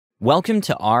Welcome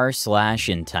to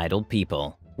r/entitled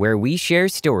people, where we share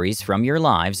stories from your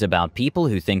lives about people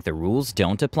who think the rules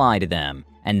don't apply to them,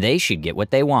 and they should get what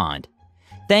they want.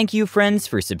 Thank you, friends,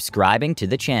 for subscribing to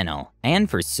the channel, and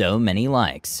for so many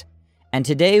likes. And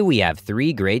today we have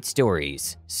 3 great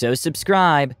stories, so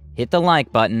subscribe, hit the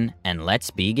like button, and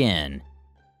let's begin.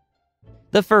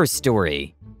 The first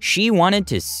story. She wanted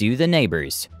to sue the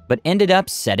neighbors, but ended up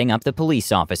setting up the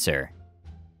police officer.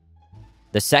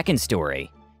 The second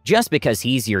story. Just because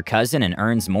he's your cousin and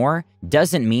earns more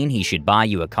doesn't mean he should buy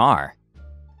you a car.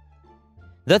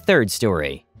 The third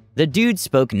story. The dude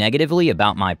spoke negatively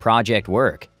about my project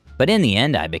work, but in the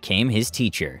end I became his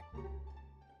teacher.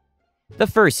 The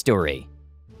first story.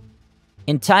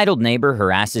 Entitled neighbor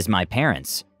harasses my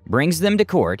parents, brings them to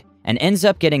court, and ends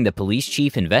up getting the police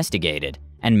chief investigated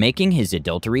and making his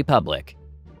adultery public.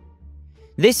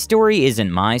 This story isn't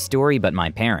my story but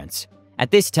my parents'. At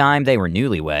this time, they were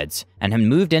newlyweds and had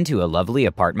moved into a lovely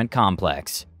apartment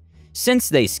complex. Since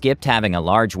they skipped having a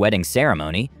large wedding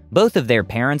ceremony, both of their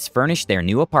parents furnished their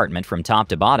new apartment from top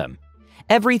to bottom.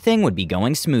 Everything would be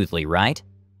going smoothly, right?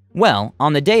 Well,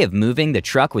 on the day of moving, the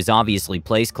truck was obviously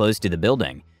placed close to the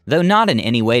building, though not in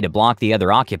any way to block the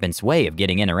other occupants' way of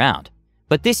getting in or out.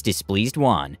 But this displeased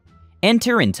one.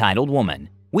 Enter entitled woman,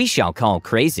 we shall call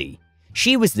Crazy.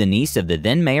 She was the niece of the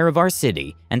then mayor of our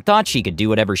city and thought she could do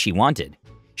whatever she wanted.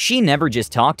 She never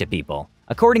just talked to people.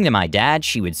 According to my dad,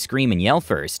 she would scream and yell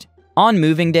first. On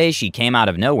moving day, she came out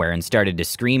of nowhere and started to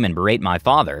scream and berate my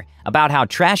father about how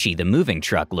trashy the moving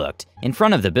truck looked in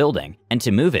front of the building and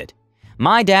to move it.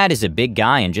 My dad is a big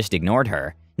guy and just ignored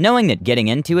her, knowing that getting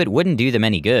into it wouldn't do them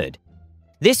any good.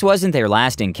 This wasn't their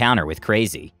last encounter with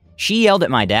Crazy. She yelled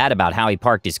at my dad about how he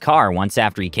parked his car once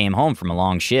after he came home from a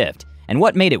long shift. And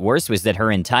what made it worse was that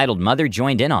her entitled mother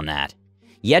joined in on that.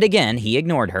 Yet again, he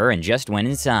ignored her and just went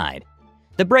inside.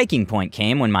 The breaking point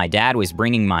came when my dad was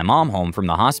bringing my mom home from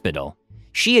the hospital.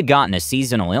 She had gotten a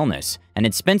seasonal illness and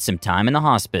had spent some time in the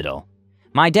hospital.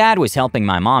 My dad was helping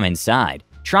my mom inside,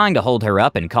 trying to hold her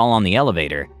up and call on the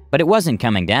elevator, but it wasn't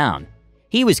coming down.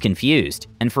 He was confused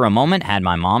and for a moment had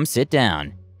my mom sit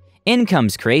down. In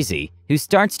comes Crazy, who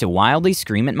starts to wildly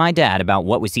scream at my dad about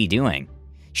what was he doing.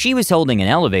 She was holding an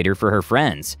elevator for her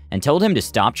friends and told him to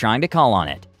stop trying to call on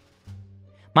it.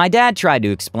 My dad tried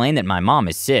to explain that my mom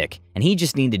is sick and he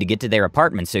just needed to get to their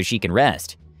apartment so she can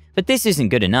rest. But this isn't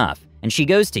good enough, and she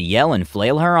goes to yell and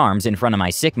flail her arms in front of my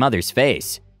sick mother's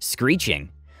face, screeching.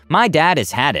 My dad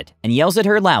has had it and yells at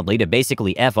her loudly to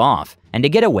basically F off and to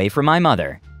get away from my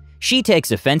mother. She takes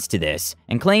offense to this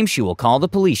and claims she will call the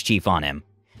police chief on him.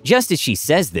 Just as she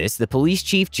says this, the police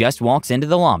chief just walks into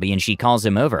the lobby and she calls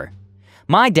him over.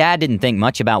 My dad didn't think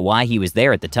much about why he was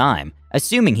there at the time,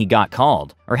 assuming he got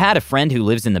called or had a friend who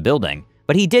lives in the building,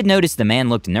 but he did notice the man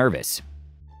looked nervous.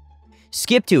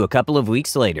 Skip to a couple of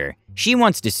weeks later. She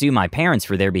wants to sue my parents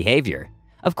for their behavior.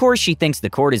 Of course, she thinks the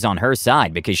court is on her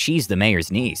side because she's the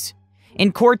mayor's niece.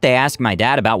 In court, they ask my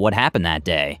dad about what happened that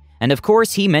day, and of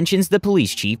course, he mentions the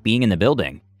police chief being in the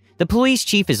building. The police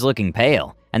chief is looking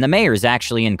pale, and the mayor is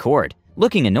actually in court,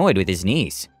 looking annoyed with his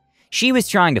niece. She was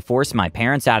trying to force my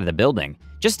parents out of the building,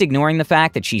 just ignoring the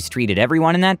fact that she's treated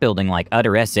everyone in that building like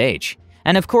utter SH.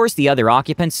 And of course, the other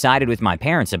occupants sided with my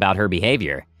parents about her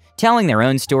behavior, telling their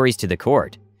own stories to the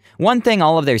court. One thing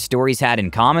all of their stories had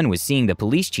in common was seeing the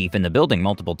police chief in the building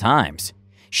multiple times.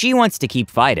 She wants to keep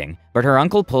fighting, but her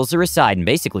uncle pulls her aside and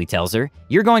basically tells her,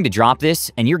 "You're going to drop this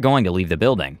and you're going to leave the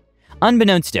building."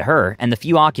 Unbeknownst to her and the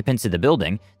few occupants of the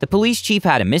building, the police chief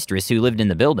had a mistress who lived in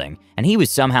the building, and he was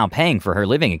somehow paying for her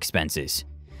living expenses.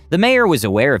 The mayor was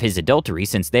aware of his adultery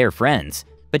since they're friends,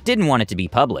 but didn't want it to be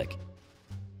public.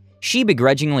 She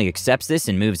begrudgingly accepts this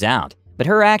and moves out, but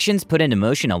her actions put into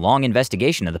motion a long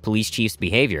investigation of the police chief's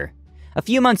behavior. A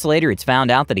few months later, it's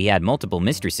found out that he had multiple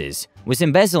mistresses, was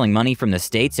embezzling money from the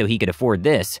state so he could afford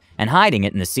this, and hiding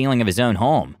it in the ceiling of his own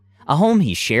home, a home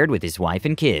he shared with his wife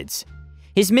and kids.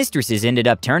 His mistresses ended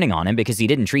up turning on him because he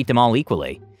didn't treat them all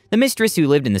equally. The mistress who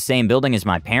lived in the same building as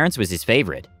my parents was his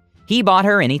favorite. He bought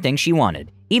her anything she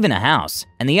wanted, even a house,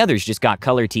 and the others just got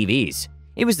color TVs.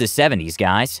 It was the 70s,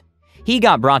 guys. He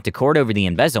got brought to court over the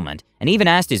embezzlement and even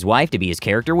asked his wife to be his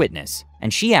character witness,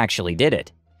 and she actually did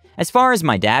it. As far as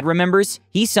my dad remembers,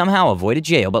 he somehow avoided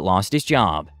jail but lost his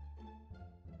job.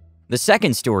 The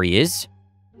second story is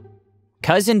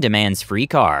cousin demands free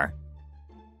car.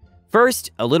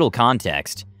 First, a little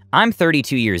context. I'm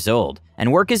 32 years old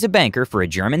and work as a banker for a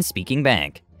German-speaking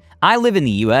bank. I live in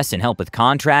the US and help with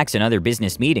contracts and other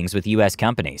business meetings with US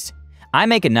companies. I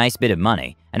make a nice bit of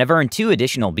money and have earned 2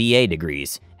 additional BA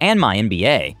degrees and my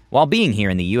MBA while being here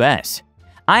in the US.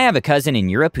 I have a cousin in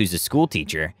Europe who's a school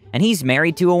teacher, and he's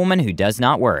married to a woman who does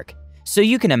not work. So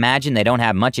you can imagine they don't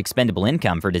have much expendable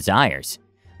income for desires.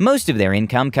 Most of their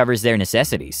income covers their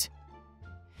necessities.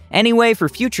 Anyway, for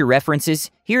future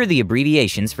references, here are the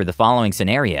abbreviations for the following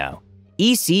scenario.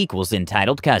 EC equals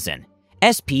entitled cousin.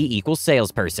 SP equals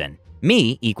salesperson.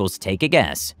 Me equals take a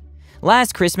guess.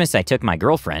 Last Christmas, I took my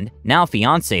girlfriend, now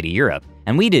fiancé, to Europe,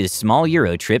 and we did a small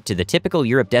Euro trip to the typical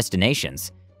Europe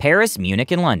destinations: Paris,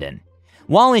 Munich, and London.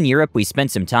 While in Europe, we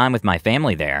spent some time with my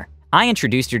family there. I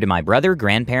introduced her to my brother,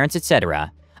 grandparents,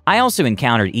 etc. I also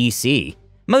encountered EC.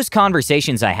 Most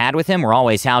conversations I had with him were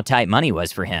always how tight money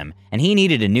was for him, and he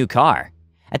needed a new car.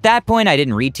 At that point, I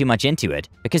didn't read too much into it,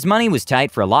 because money was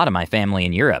tight for a lot of my family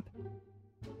in Europe.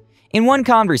 In one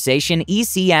conversation,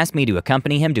 EC asked me to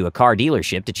accompany him to a car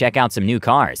dealership to check out some new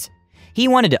cars. He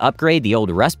wanted to upgrade the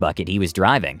old rust bucket he was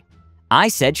driving. I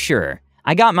said sure.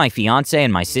 I got my fiancé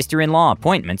and my sister-in-law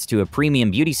appointments to a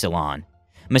premium beauty salon.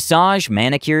 Massage,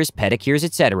 manicures, pedicures,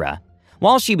 etc.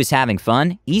 While she was having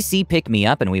fun, EC picked me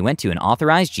up and we went to an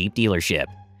authorized Jeep dealership.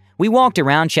 We walked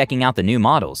around checking out the new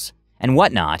models and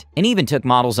whatnot, and even took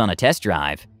models on a test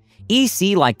drive.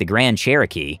 EC liked the Grand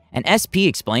Cherokee, and SP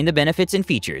explained the benefits and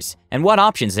features, and what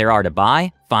options there are to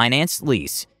buy, finance,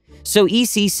 lease. So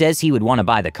EC says he would want to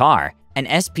buy the car, and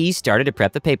SP started to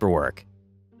prep the paperwork.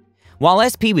 While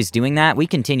SP was doing that, we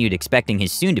continued expecting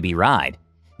his soon-to-be ride.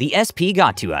 The SP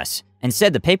got to us, and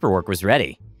said the paperwork was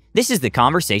ready. This is the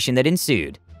conversation that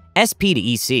ensued. SP to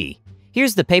EC.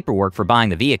 Here's the paperwork for buying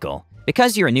the vehicle.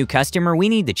 Because you're a new customer, we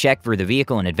need to check for the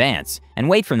vehicle in advance, and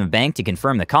wait from the bank to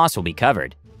confirm the cost will be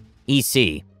covered.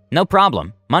 EC. No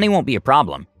problem. Money won't be a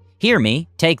problem. Hear me,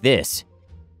 take this.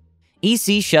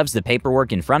 EC shoves the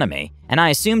paperwork in front of me, and I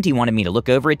assumed he wanted me to look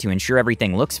over it to ensure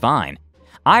everything looks fine.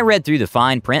 I read through the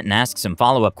fine print and asked some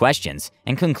follow-up questions,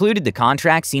 and concluded the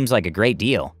contract seems like a great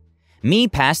deal. Me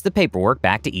passed the paperwork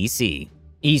back to EC.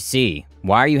 EC.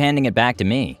 Why are you handing it back to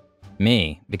me?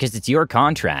 Me. Because it's your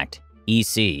contract.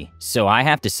 EC. So I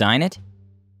have to sign it?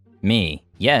 Me.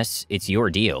 Yes, it's your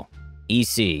deal.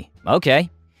 EC. Okay.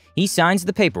 He signs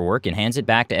the paperwork and hands it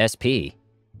back to SP.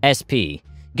 SP.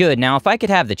 Good, now if I could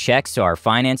have the check so our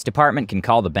finance department can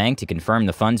call the bank to confirm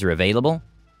the funds are available.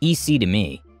 EC to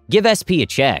me. Give SP a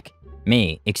check.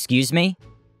 Me. Excuse me?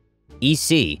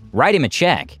 EC. Write him a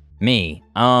check. Me.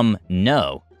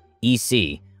 No.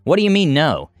 EC. What do you mean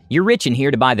no? You're rich and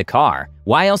here to buy the car.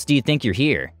 Why else do you think you're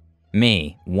here?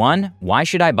 Me. 1. Why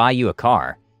should I buy you a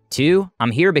car? 2.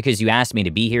 I'm here because you asked me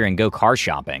to be here and go car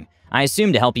shopping. I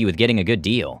assume to help you with getting a good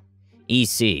deal.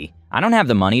 EC. I don't have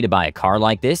the money to buy a car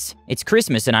like this. It's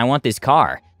Christmas and I want this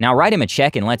car. Now write him a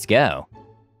check and let's go.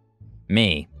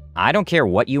 Me. I don't care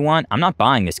what you want. I'm not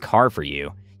buying this car for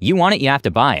you. You want it, you have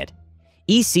to buy it.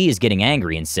 EC is getting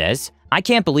angry and says, I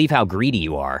can't believe how greedy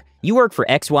you are. You work for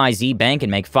XYZ Bank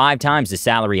and make 5 times the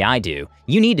salary I do.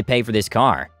 You need to pay for this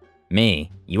car.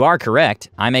 Me. You are correct.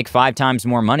 I make 5 times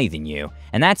more money than you,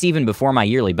 and that's even before my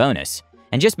yearly bonus.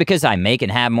 And just because I make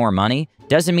and have more money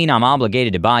doesn't mean I'm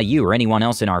obligated to buy you or anyone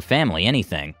else in our family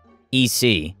anything.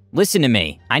 EC. Listen to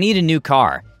me. I need a new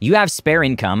car. You have spare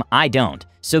income, I don't.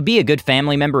 So be a good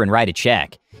family member and write a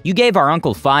check. You gave our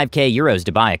uncle 5k euros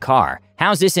to buy a car.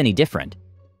 How's this any different?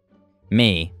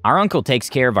 Me. Our uncle takes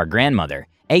care of our grandmother,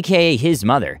 aka his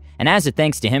mother, and as a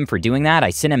thanks to him for doing that, I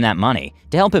sent him that money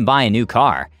to help him buy a new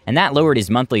car, and that lowered his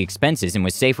monthly expenses and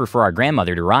was safer for our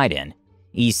grandmother to ride in.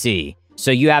 EC. So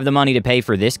you have the money to pay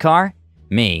for this car?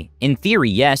 Me. In theory,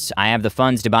 yes, I have the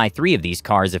funds to buy 3 of these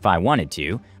cars if I wanted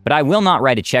to, but I will not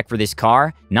write a check for this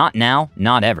car, not now,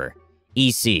 not ever.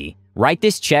 EC. Write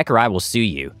this check or I will sue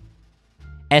you.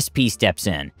 SP steps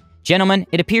in. Gentlemen,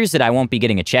 it appears that I won't be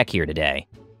getting a check here today.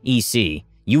 EC.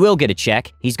 You will get a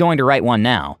check. He's going to write one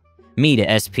now. Me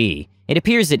to SP. It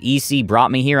appears that EC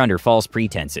brought me here under false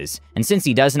pretenses, and since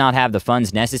he does not have the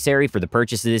funds necessary for the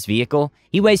purchase of this vehicle,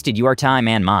 he wasted your time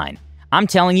and mine. I'm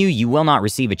telling you, you will not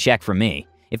receive a check from me.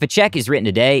 If a check is written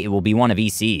today, it will be one of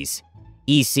EC's.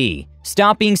 EC.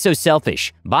 Stop being so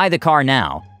selfish. Buy the car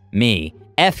now. Me.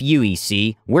 F you,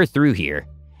 EC. We're through here.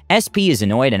 SP is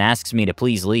annoyed and asks me to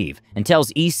please leave, and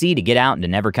tells EC to get out and to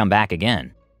never come back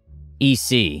again.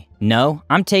 EC. No,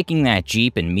 I'm taking that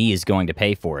Jeep and me is going to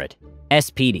pay for it.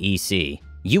 SP to EC.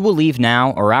 You will leave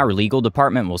now or our legal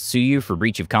department will sue you for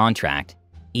breach of contract.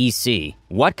 EC.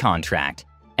 What contract?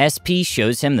 SP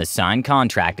shows him the signed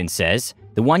contract and says,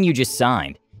 the one you just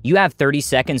signed. You have 30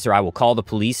 seconds or I will call the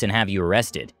police and have you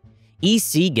arrested.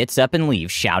 EC gets up and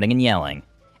leaves shouting and yelling.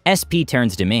 SP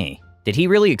turns to me. Did he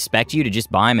really expect you to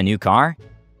just buy him a new car?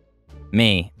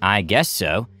 Me. I guess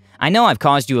so. I know I've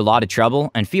caused you a lot of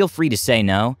trouble and feel free to say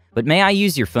no, but may I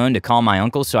use your phone to call my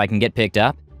uncle so I can get picked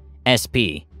up?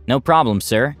 SP. No problem,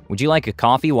 sir. Would you like a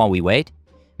coffee while we wait?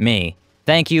 Me.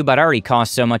 Thank you, but I already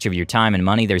cost so much of your time and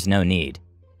money there's no need.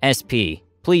 SP.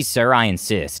 Please, sir, I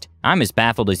insist. I'm as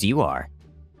baffled as you are.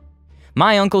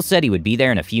 My uncle said he would be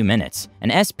there in a few minutes,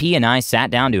 and SP and I sat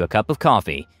down to a cup of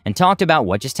coffee and talked about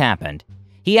what just happened.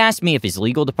 He asked me if his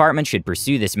legal department should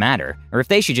pursue this matter, or if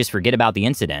they should just forget about the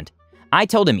incident. I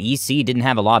told him EC didn't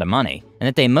have a lot of money, and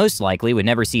that they most likely would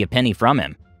never see a penny from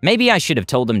him. Maybe I should have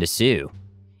told them to sue.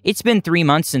 It's been 3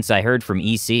 months since I heard from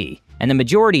EC, and the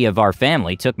majority of our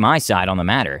family took my side on the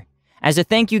matter. As a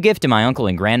thank you gift to my uncle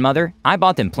and grandmother, I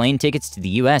bought them plane tickets to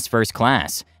the US first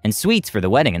class and suites for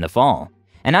the wedding in the fall.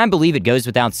 And I believe it goes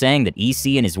without saying that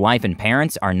EC and his wife and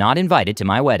parents are not invited to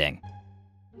my wedding.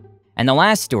 And the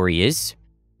last story is,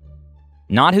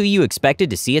 not who you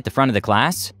expected to see at the front of the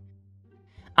class?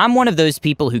 I'm one of those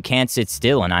people who can't sit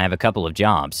still, and I have a couple of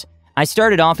jobs. I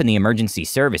started off in the emergency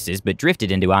services but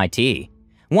drifted into IT.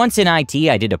 Once in IT,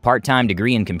 I did a part-time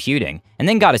degree in computing and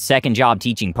then got a second job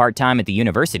teaching part-time at the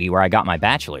university where I got my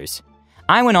bachelor's.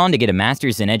 I went on to get a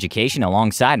master's in education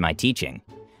alongside my teaching.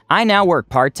 I now work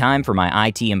part-time for my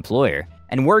IT employer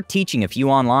and work teaching a few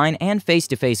online and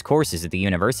face-to-face courses at the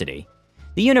university.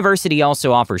 The university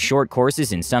also offers short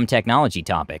courses in some technology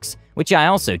topics, which I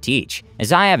also teach,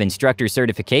 as I have instructor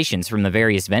certifications from the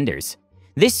various vendors.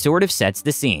 This sort of sets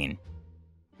the scene.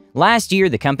 Last year,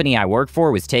 the company I work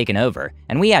for was taken over,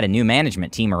 and we had a new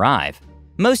management team arrive.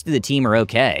 Most of the team are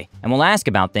okay, and will ask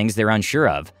about things they're unsure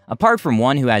of, apart from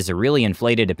one who has a really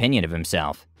inflated opinion of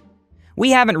himself. We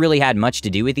haven't really had much to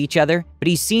do with each other, but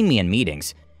he's seen me in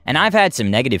meetings, and I've had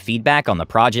some negative feedback on the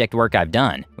project work I've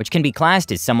done, which can be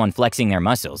classed as someone flexing their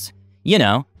muscles. You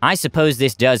know, I suppose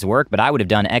this does work, but I would have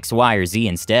done X, Y, or Z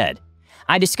instead.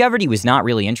 I discovered he was not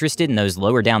really interested in those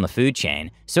lower down the food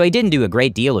chain, so he didn't do a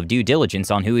great deal of due diligence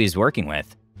on who he was working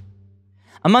with.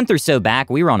 A month or so back,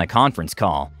 we were on a conference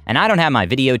call, and I don't have my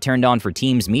video turned on for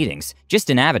Teams meetings, just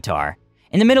an avatar.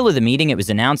 In the middle of the meeting, it was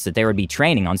announced that there would be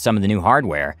training on some of the new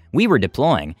hardware we were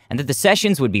deploying, and that the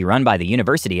sessions would be run by the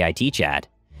university I teach at.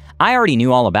 I already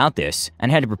knew all about this,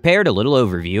 and had prepared a little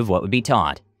overview of what would be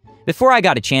taught. Before I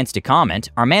got a chance to comment,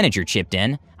 our manager chipped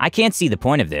in. I can't see the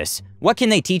point of this. What can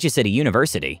they teach us at a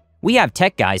university? We have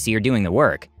tech guys here doing the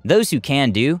work. Those who can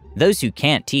do, those who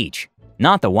can't teach.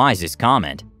 Not the wisest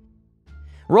comment.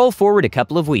 Roll forward a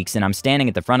couple of weeks and I'm standing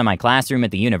at the front of my classroom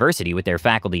at the university with their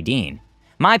faculty dean.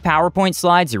 My PowerPoint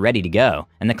slides are ready to go,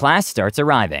 and the class starts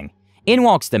arriving. In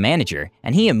walks the manager,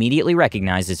 and he immediately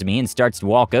recognizes me and starts to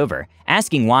walk over,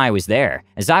 asking why I was there,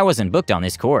 as I wasn't booked on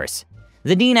this course.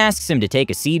 The dean asks him to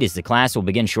take a seat as the class will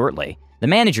begin shortly. The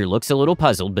manager looks a little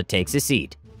puzzled but takes a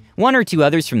seat. One or two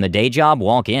others from the day job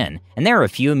walk in, and there are a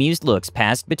few amused looks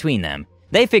passed between them.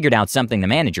 They figured out something the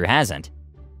manager hasn't.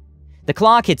 The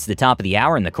clock hits the top of the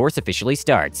hour and the course officially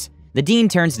starts. The dean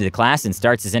turns to the class and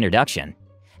starts his introduction.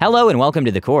 Hello and welcome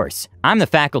to the course. I'm the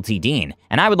faculty dean,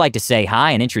 and I would like to say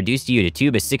hi and introduce you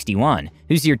to Tuba61,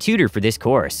 who's your tutor for this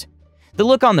course. The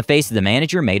look on the face of the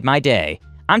manager made my day.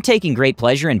 I'm taking great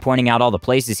pleasure in pointing out all the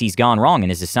places he's gone wrong in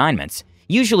his assignments,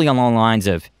 usually along the lines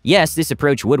of, yes, this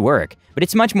approach would work, but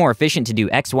it's much more efficient to do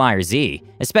X, Y, or Z,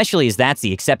 especially as that's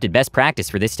the accepted best practice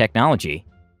for this technology.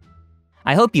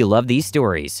 I hope you love these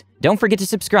stories. Don't forget to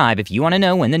subscribe if you want to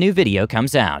know when the new video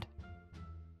comes out.